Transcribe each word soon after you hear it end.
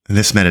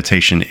This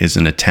meditation is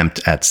an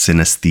attempt at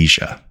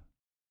synesthesia.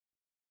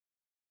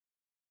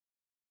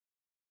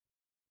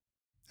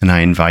 And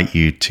I invite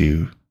you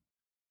to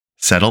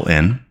settle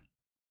in.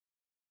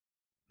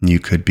 You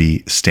could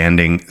be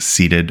standing,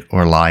 seated,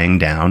 or lying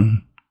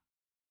down.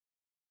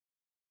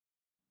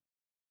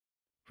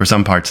 For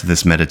some parts of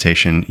this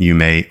meditation, you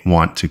may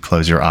want to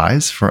close your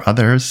eyes. For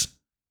others,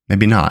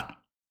 maybe not.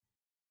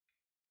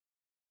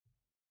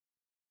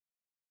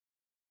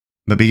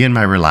 But begin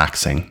by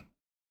relaxing.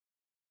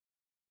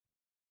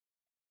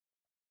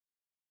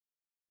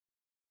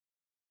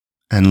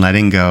 And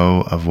letting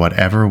go of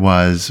whatever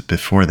was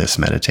before this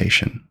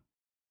meditation.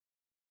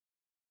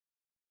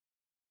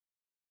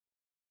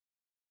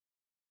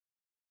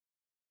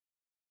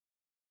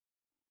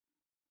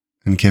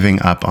 And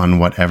giving up on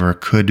whatever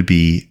could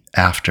be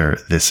after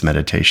this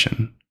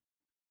meditation.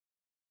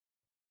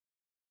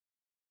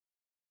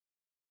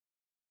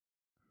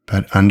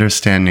 But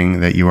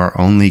understanding that you are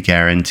only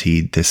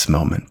guaranteed this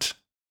moment.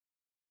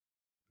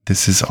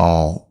 This is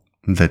all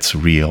that's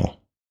real.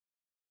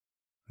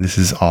 This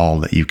is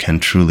all that you can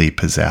truly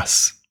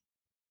possess.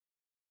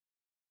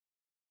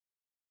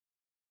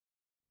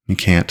 You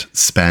can't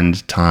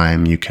spend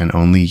time, you can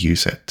only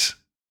use it.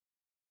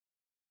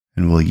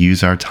 And we'll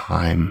use our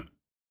time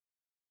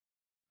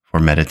for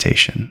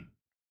meditation,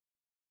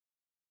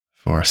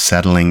 for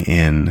settling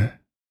in,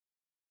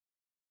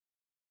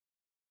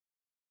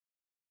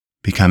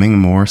 becoming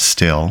more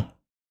still,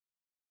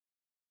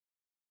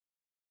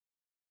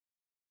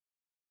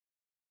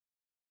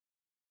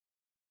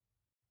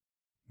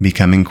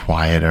 becoming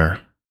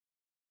quieter,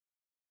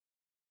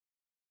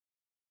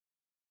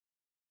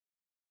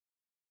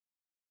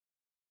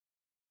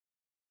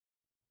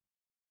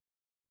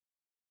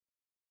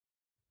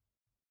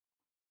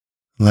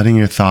 letting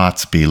your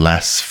thoughts be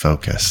less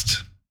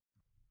focused.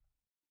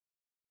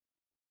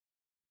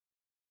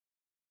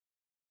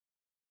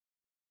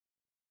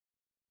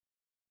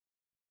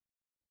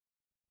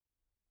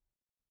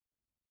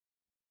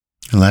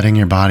 Letting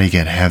your body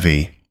get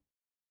heavy,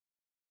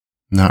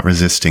 not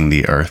resisting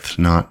the earth,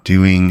 not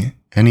doing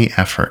any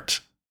effort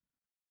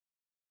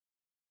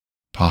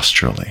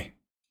posturally.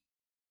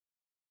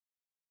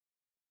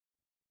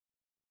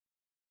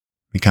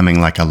 Becoming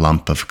like a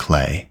lump of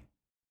clay,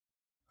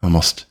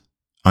 almost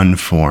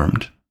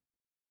unformed.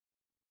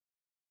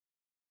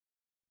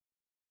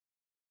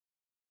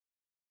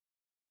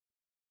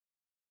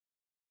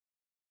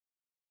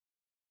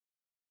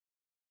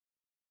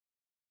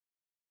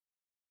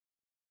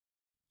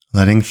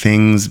 Letting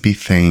things be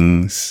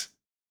things,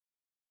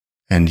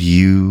 and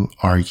you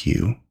are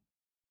you.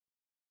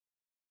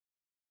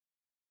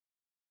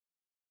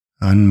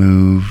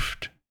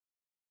 Unmoved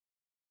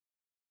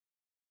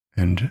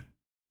and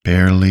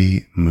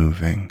barely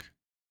moving.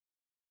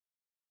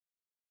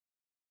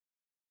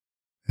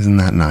 Isn't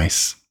that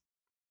nice?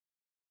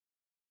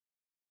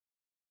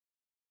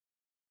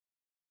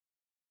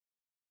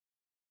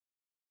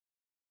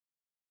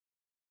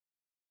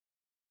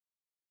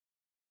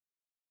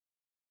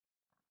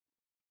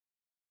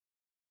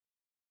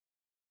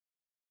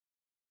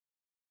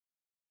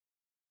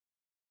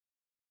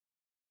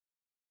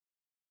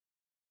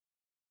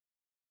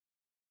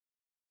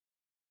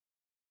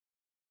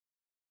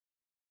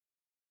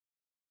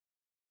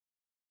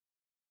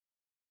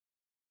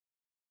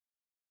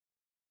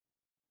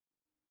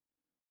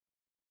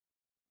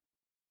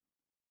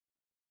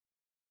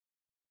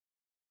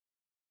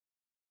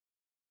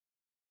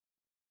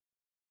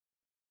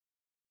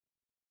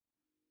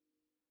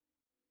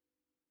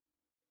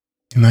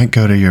 You might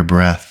go to your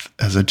breath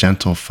as a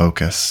gentle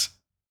focus.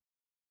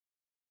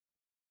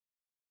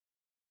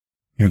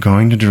 You're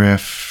going to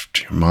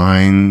drift, your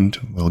mind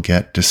will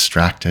get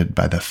distracted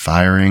by the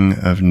firing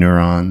of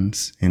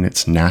neurons in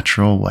its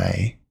natural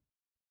way.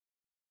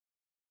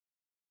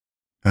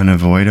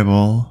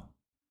 Unavoidable,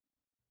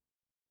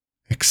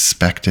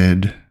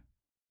 expected,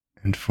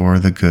 and for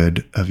the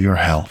good of your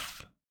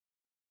health.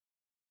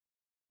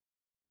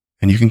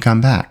 And you can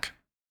come back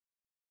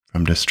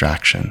from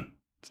distraction.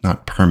 It's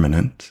not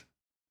permanent.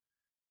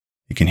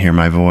 You can hear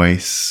my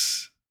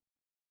voice,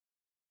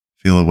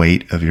 feel the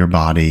weight of your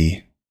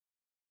body,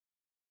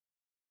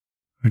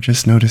 or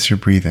just notice your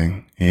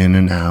breathing in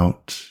and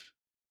out,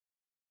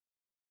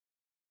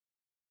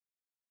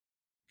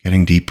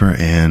 getting deeper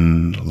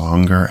in,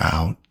 longer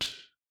out.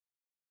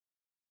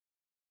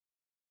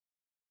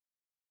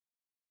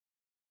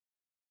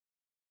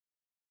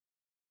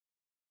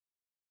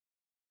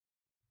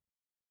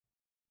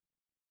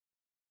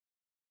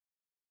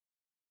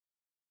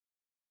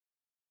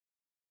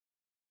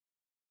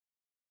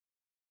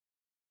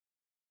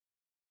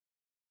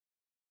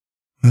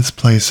 Let's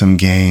play some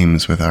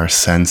games with our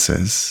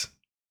senses.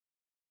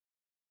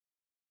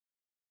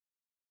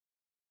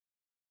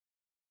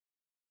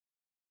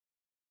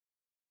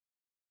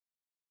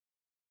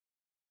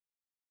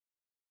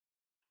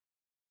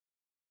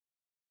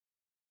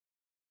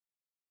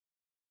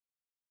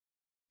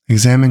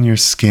 Examine your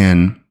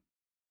skin,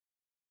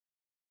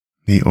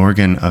 the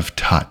organ of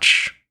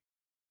touch.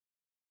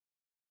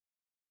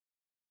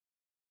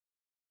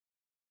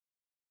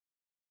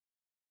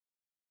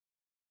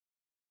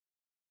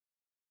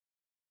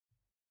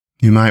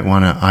 You might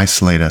want to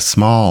isolate a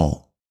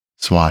small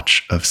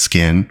swatch of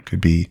skin.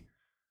 Could be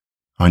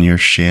on your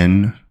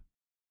shin,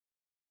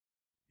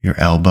 your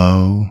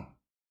elbow,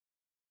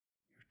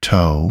 your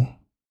toe,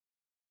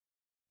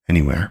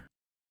 anywhere.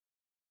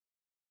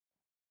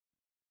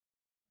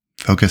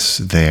 Focus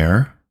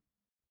there.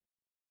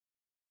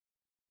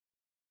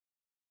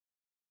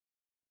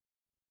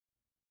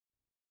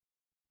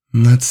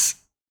 And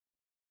let's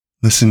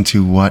listen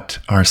to what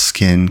our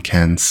skin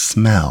can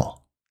smell.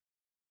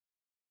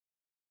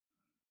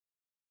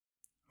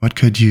 What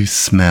could you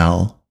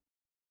smell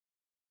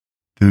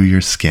through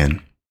your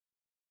skin?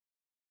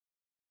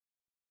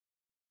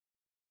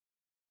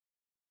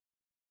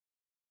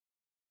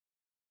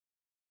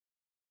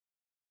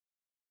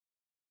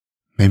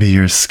 Maybe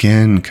your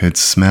skin could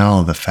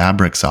smell the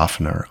fabric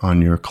softener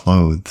on your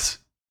clothes.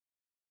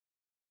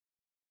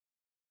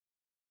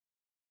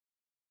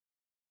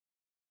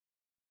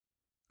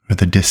 Or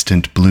the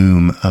distant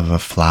bloom of a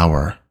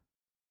flower.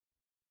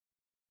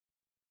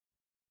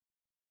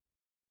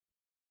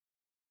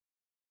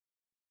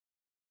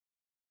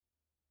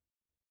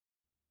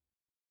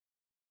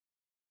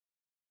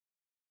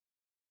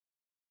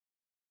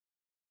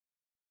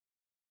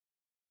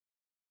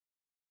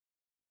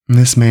 And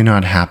this may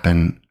not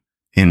happen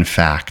in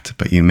fact,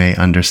 but you may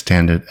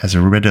understand it as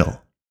a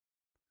riddle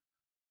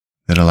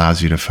that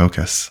allows you to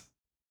focus.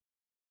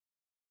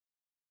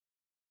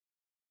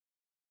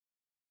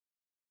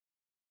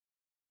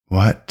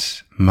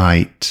 What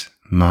might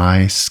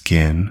my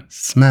skin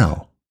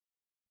smell?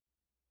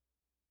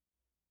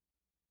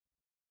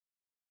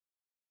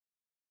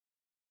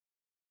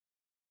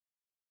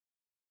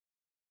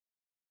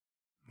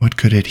 What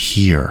could it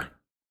hear?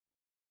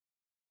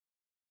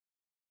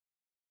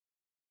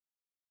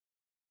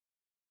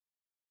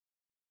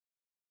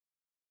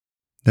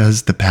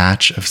 Does the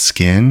patch of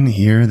skin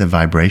hear the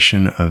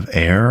vibration of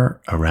air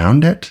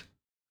around it?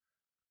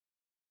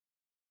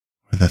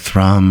 Or the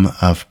thrum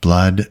of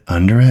blood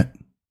under it?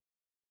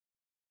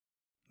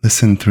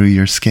 Listen through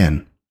your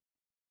skin.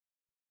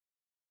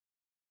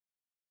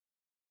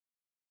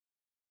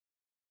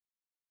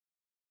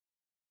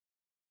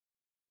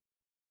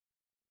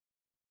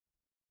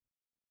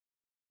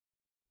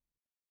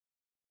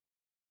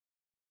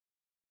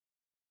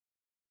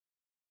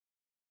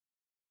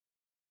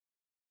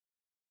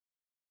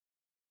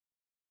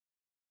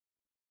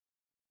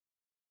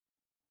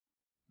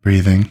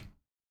 Breathing.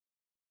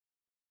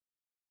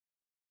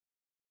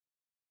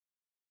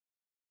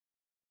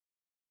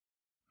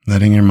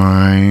 Letting your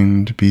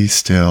mind be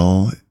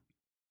still,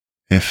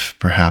 if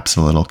perhaps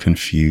a little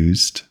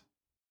confused.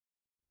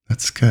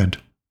 That's good.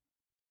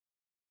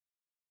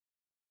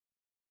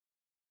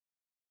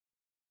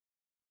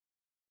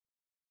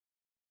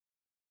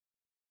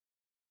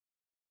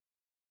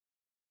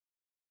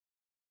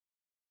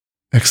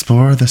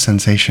 Explore the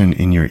sensation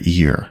in your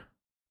ear.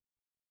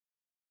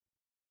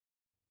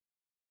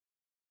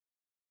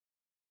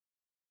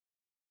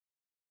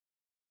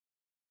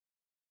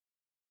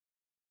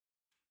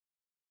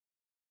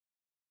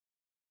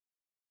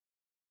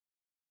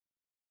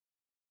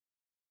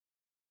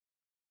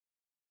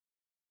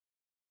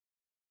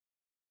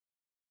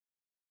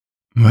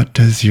 What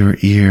does your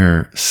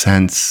ear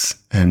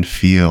sense and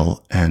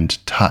feel and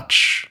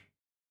touch?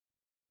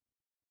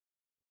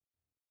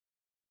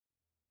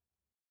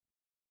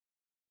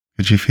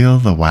 Could you feel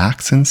the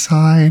wax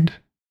inside?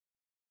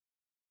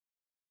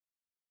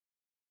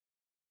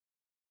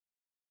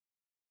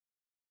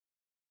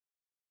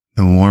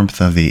 The warmth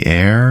of the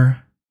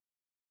air?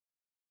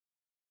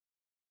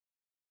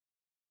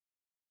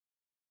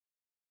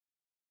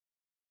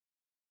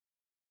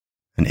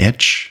 An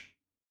itch?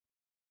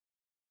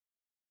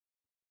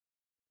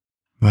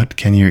 What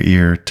can your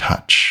ear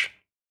touch?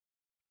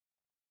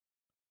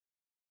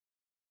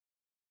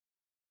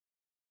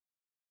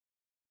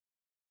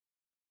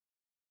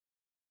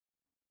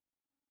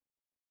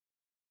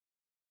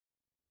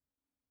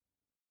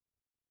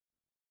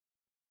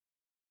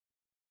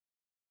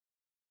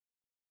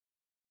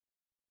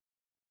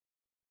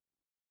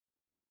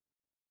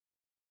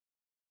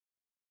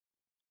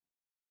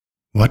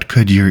 What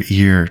could your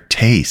ear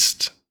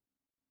taste?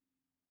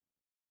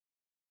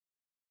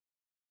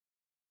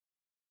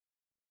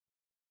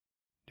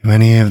 Do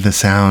any of the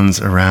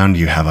sounds around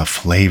you have a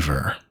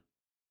flavor?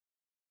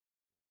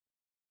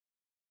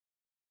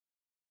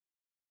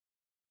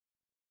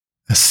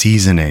 A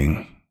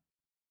seasoning?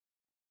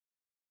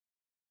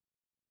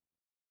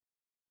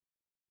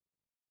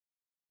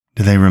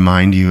 Do they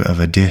remind you of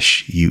a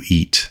dish you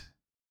eat?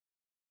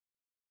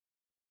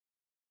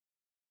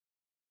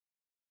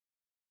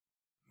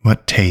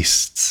 What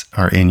tastes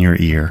are in your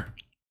ear?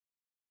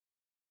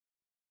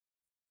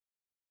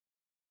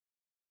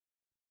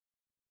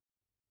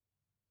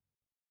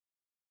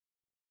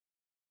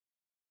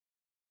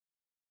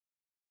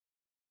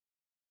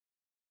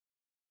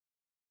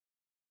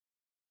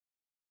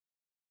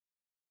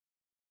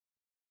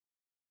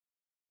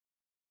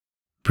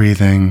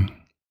 Breathing,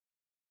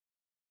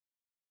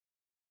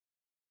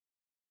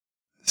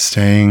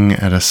 staying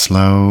at a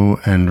slow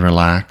and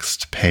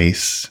relaxed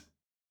pace.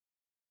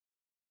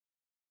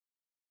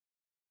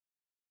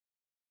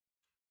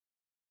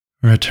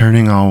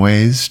 Returning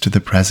always to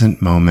the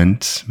present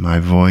moment, my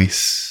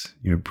voice,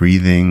 your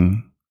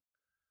breathing,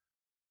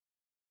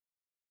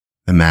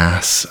 the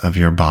mass of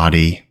your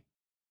body.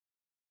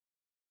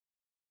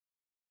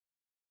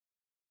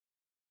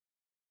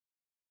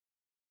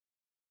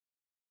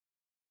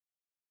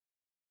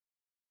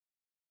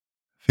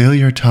 Feel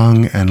your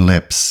tongue and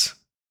lips.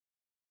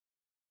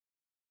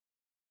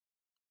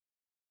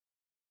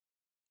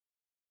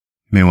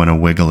 You may want to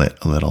wiggle it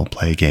a little,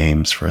 play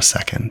games for a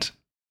second.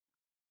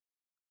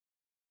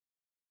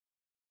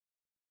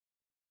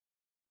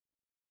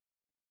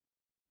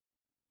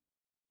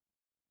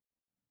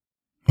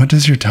 What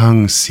does your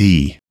tongue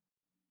see?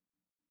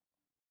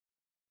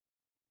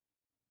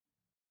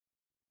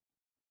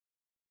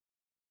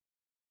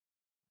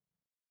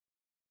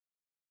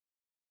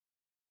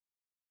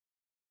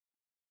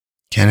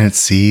 Can it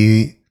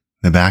see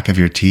the back of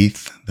your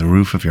teeth, the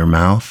roof of your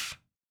mouth?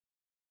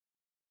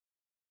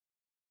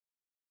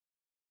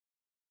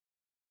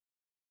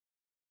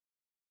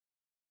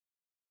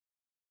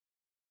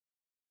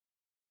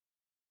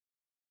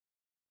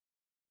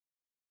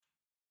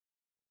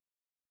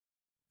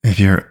 If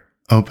you're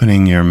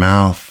opening your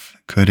mouth,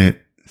 could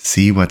it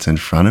see what's in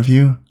front of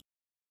you?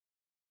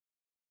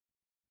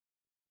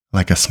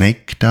 Like a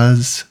snake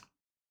does?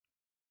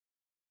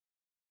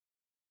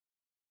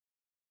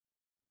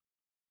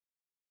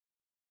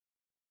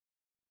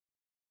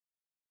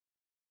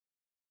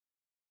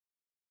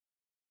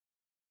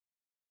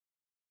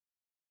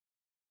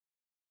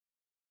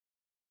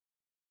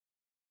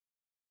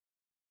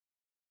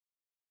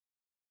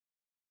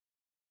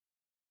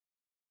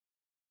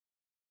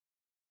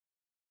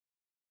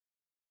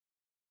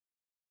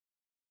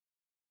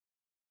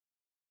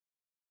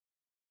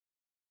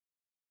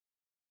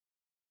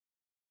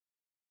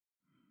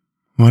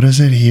 What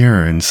does it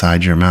hear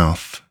inside your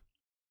mouth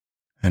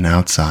and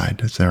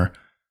outside? Is there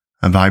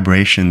a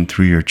vibration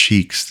through your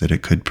cheeks that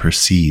it could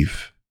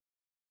perceive?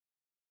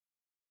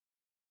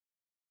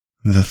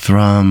 The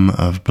thrum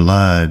of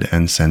blood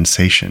and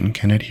sensation,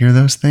 can it hear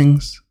those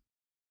things?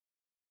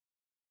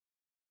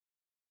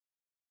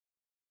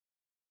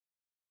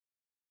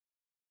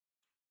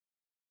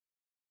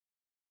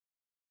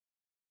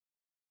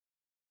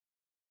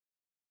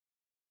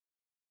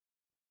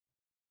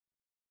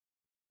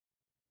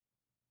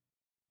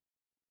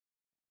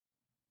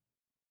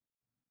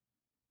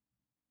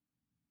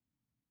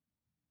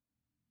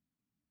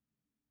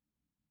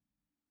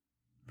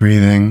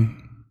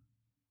 Breathing,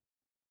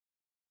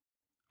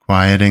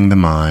 quieting the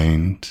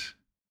mind.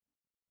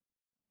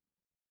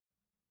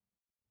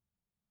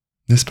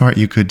 This part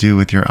you could do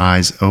with your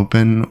eyes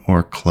open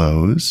or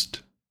closed.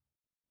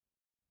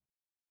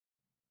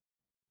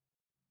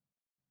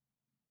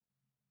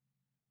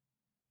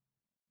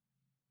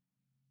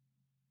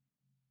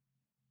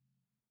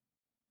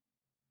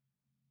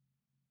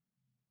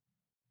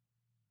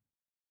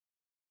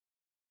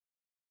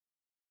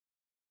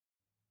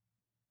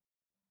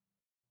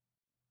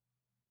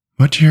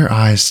 What do your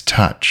eyes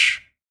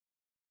touch?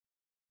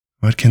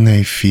 What can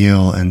they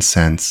feel and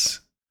sense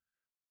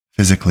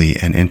physically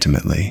and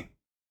intimately?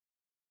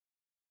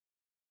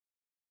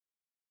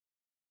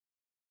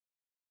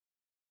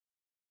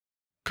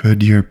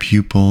 Could your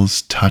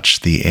pupils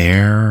touch the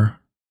air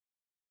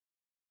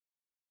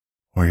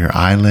or your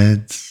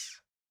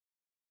eyelids?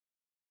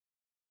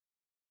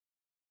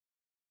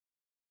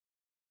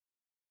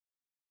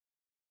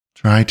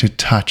 Try to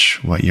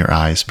touch what your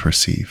eyes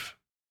perceive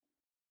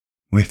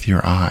with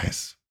your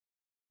eyes.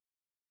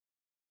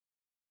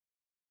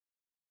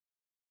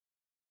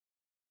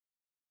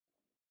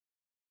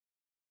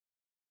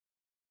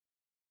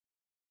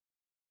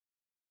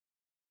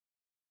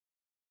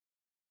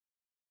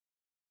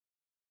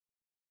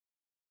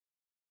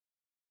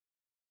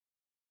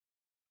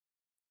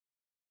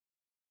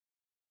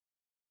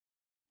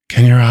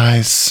 Can your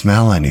eyes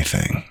smell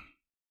anything?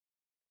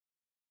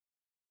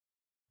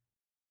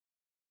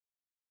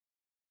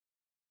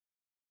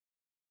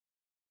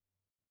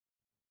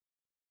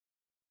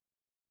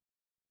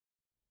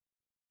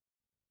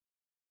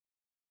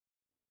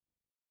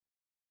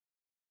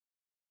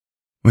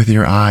 With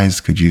your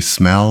eyes, could you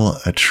smell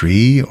a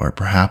tree or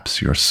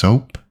perhaps your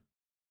soap?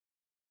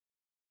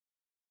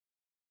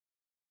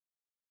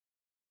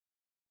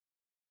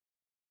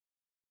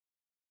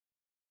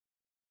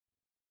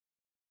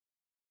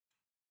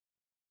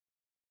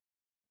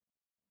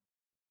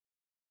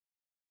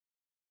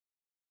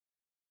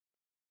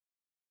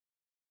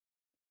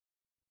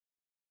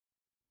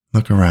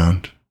 Look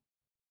around,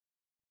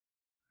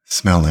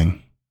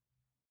 smelling,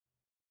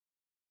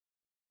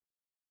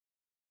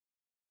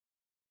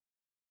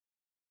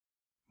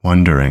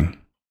 wondering.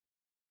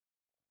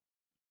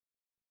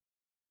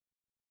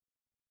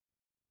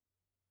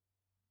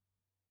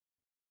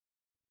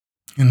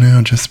 And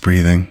now just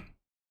breathing,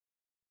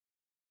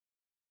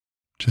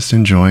 just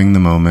enjoying the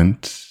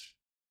moment,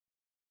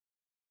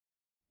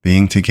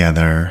 being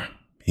together,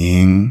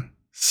 being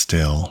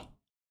still.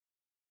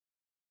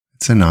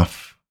 It's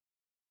enough.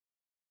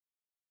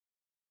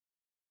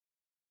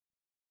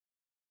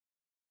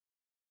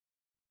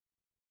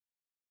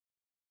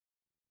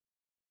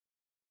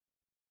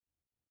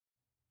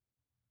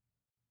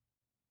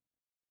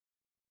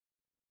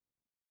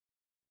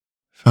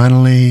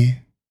 Finally,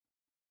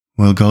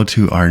 we'll go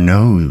to our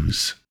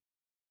nose.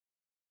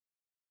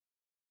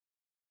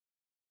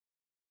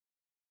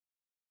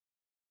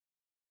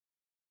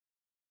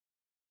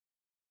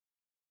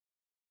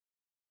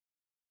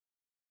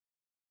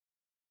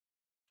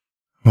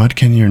 What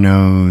can your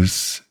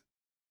nose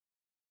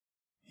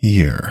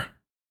hear?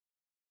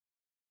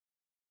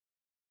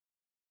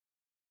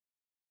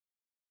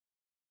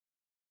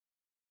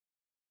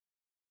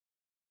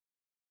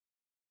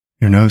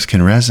 Your nose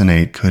can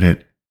resonate. Could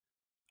it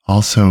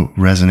also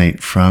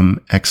resonate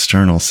from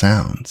external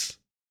sounds?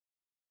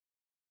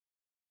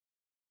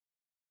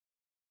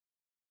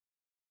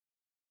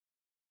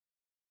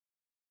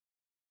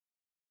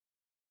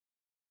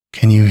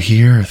 Can you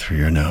hear through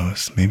your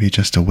nose? Maybe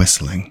just a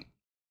whistling.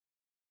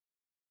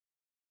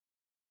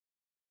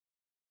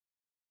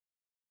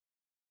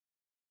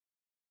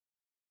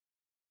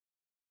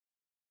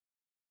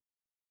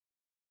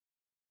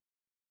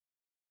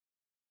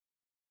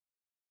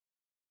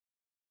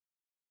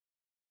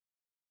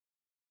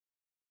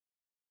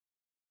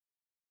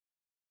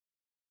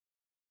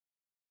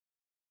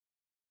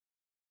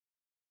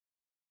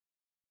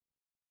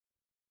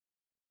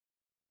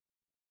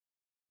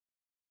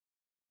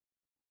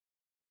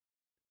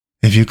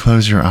 If you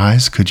close your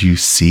eyes, could you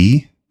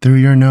see through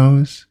your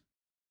nose?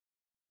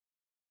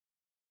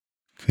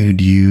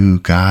 Could you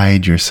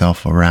guide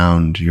yourself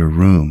around your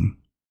room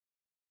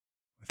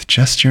with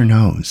just your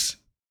nose?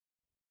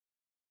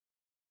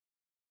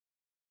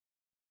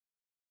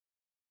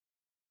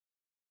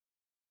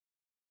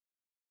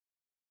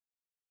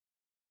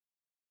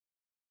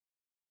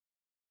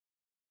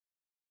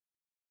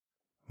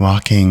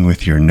 Walking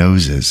with your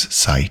nose's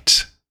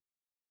sight.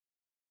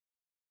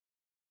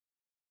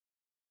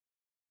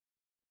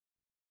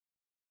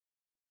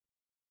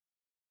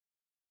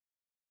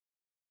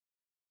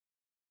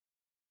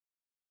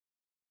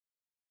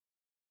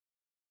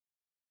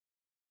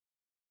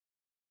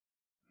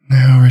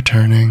 Now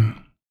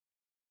returning.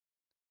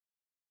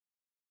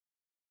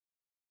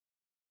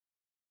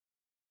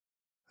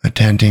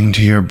 Attending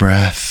to your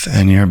breath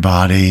and your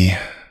body.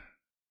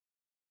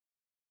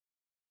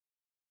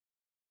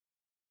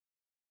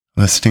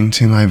 Listening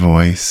to my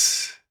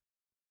voice.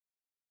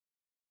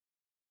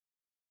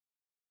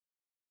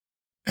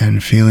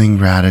 And feeling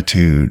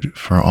gratitude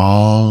for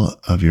all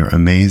of your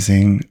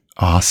amazing,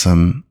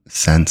 awesome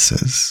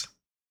senses.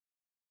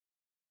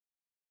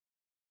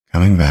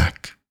 Coming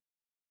back.